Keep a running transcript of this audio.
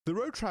The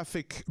Road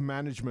Traffic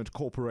Management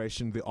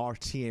Corporation, the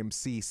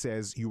RTMC,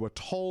 says you were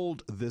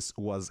told this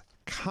was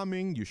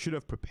coming. You should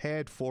have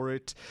prepared for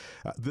it.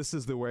 This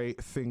is the way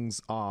things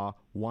are.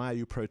 Why are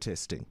you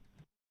protesting?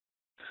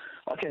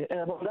 Okay,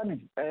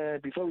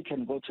 before we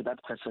can go to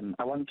that question,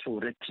 I want to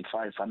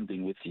rectify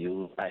something with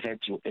you. I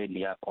heard you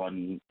earlier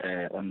on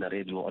the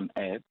radio on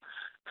air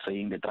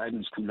saying the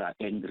driving school are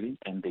angry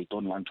and they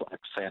don't want to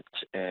accept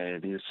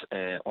this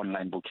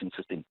online booking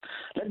system.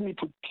 Let me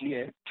put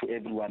clear to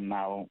everyone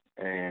now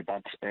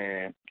that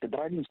the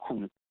driving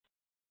school,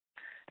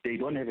 they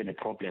don't have any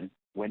problem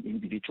when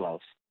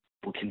individuals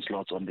booking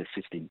slots on the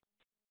system.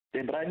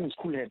 The driving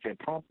school has a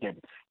problem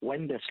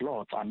when the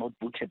slots are not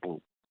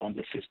bookable on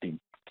the system.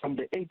 From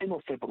the 18th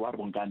of February,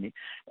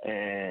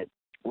 Bongani,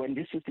 when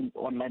this system,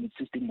 online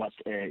system was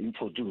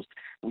introduced,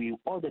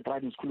 all the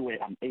driving school were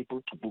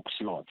unable to book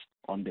slots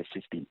on the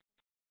system.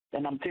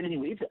 And I'm telling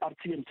you, if the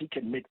RTMC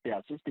can make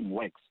their system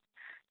work,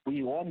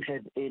 we won't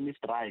have any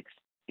strikes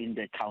in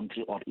the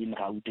country or in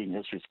Gauteng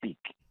as we speak.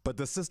 But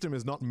the system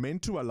is not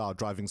meant to allow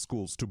driving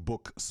schools to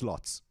book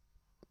slots.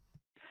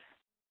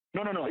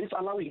 No. It's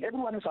allowing.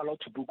 Everyone is allowed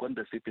to book on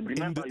the system.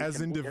 Remember,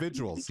 as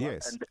individuals,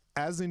 yes.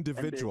 As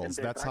individuals,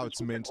 that's how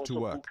it's meant to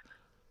work.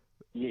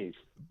 Yes.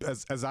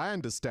 As I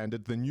understand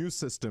it, the new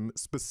system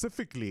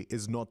specifically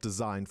is not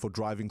designed for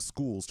driving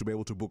schools to be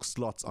able to book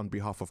slots on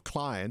behalf of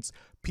clients.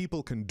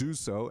 People can do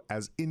so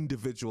as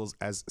individuals,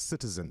 as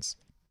citizens.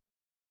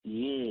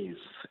 Yes.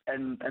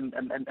 And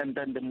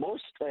then the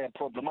most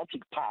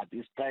problematic part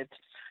is that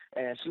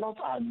slots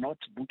are not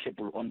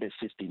bookable on the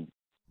system.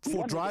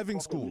 For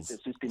driving schools.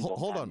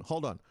 Hold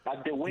on.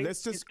 But the way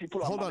let's just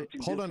people hold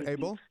on,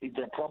 Abel. It's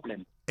a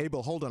problem.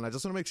 Abel, hold on. I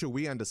just want to make sure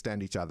we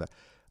understand each other.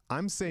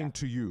 I'm saying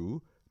to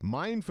you,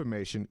 my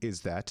information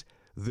is that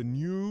the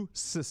new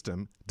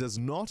system does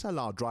not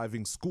allow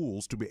driving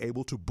schools to be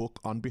able to book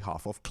on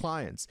behalf of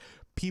clients.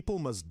 People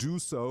must do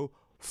so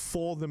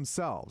for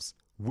themselves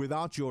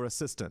without your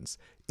assistance.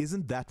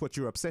 Isn't that what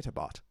you're upset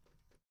about?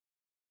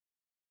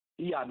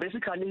 Yeah,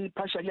 basically,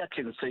 partially I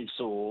can say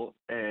so,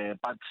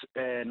 but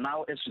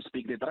now as we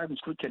speak, the driving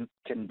school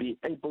can be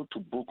able to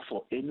book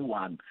for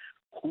anyone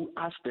who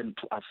asks them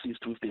to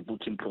assist with the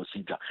booking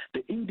procedure.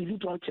 The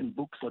individual can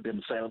book for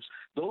themselves.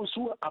 Those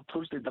who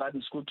approach the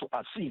driving school to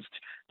assist,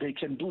 they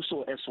can do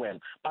so as well.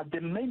 But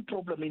the main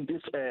problem in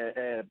this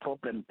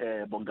problem,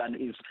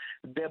 Bongani, is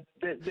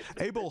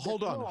Abel,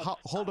 hold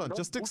on.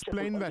 Just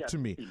explain that to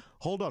me.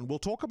 Hold on. We'll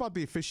talk about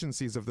the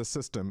efficiencies of the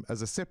system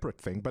as a separate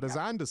thing. But as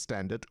I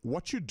understand it,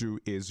 what you do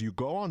is you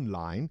go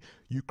online,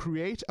 you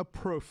create a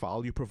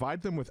profile, you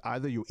provide them with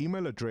either your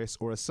email address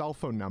or a cell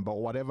phone number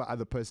or whatever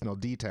other personal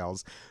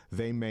details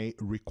they may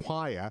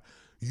require.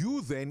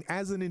 You then,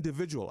 as an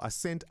individual, are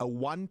sent a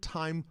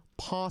one-time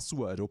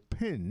password or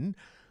PIN.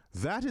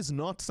 That is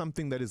not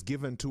something that is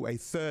given to a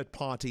third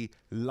party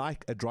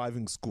like a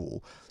driving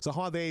school. So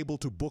how are they able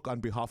to book on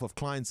behalf of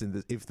clients in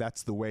this, if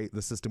that's the way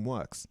the system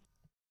works?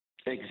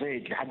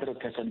 Exactly,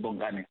 100%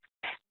 Bongani.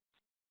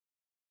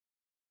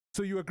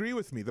 So you agree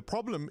with me. The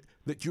problem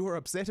that you're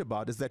upset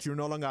about is that you're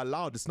no longer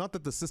allowed. It's not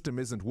that the system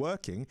isn't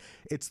working.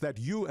 It's that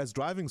you as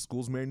driving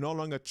schools may no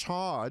longer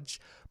charge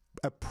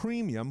a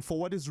premium for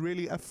what is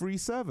really a free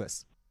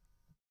service.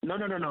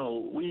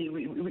 No.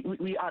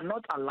 We are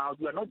not allowed.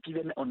 We are not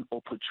given an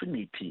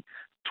opportunity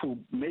to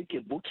make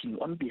a booking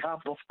on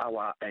behalf of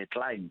our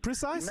client.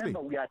 Precisely.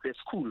 Remember, we are the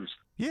schools.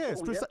 Yes,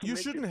 so you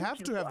shouldn't have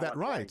to have that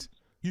right. Clients.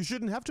 You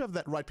shouldn't have to have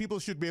that right. People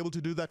should be able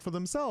to do that for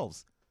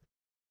themselves.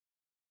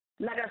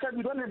 Like I said,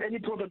 we don't have any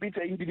problem if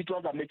the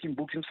individuals are making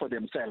bookings for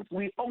themselves.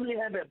 We only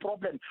have a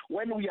problem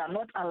when we are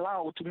not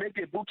allowed to make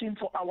a booking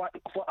for our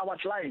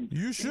clients.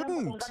 You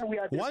shouldn't.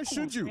 Why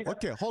should you?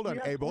 Okay, hold on,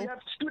 Abel. We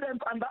have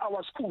students under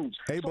our schools.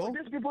 Abel? So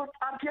these people,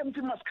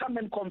 RTMC must come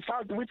and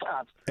consult with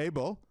us.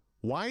 Abel,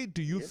 why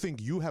do you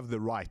think you have the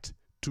right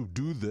to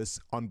do this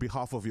on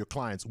behalf of your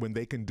clients when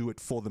they can do it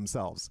for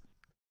themselves?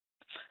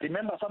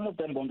 Remember, some of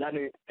them,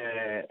 Bongani,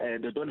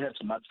 they don't have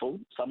smartphones.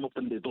 Some of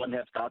them, they don't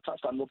have data.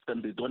 Some of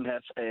them, they don't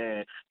have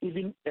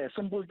even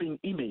simple thing,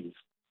 emails.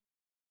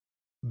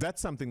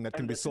 That's something that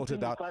can be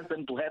sorted out.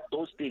 Them to have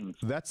those things.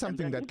 That's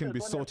something that can be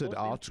sorted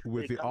out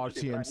with the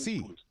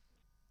RTMC.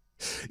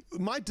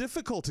 My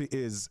difficulty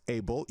is,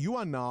 Abel, you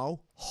are now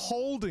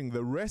holding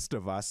the rest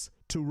of us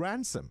to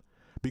ransom.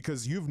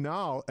 Because you've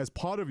now, as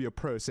part of your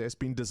process,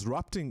 been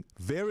disrupting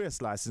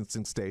various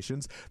licensing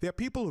stations. There are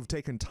people who've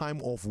taken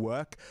time off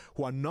work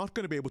who are not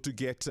going to be able to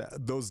get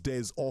those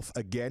days off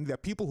again. There are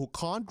people who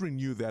can't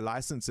renew their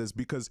licenses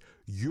because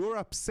you're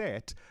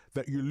upset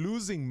that you're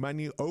losing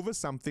money over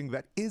something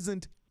that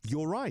isn't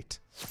your right.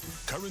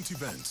 Current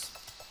events,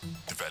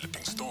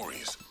 developing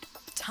stories,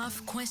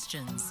 tough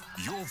questions,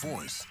 your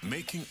voice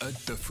making a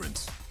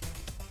difference.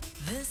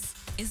 This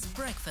is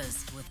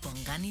Breakfast with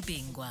Bongani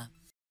Bingwa.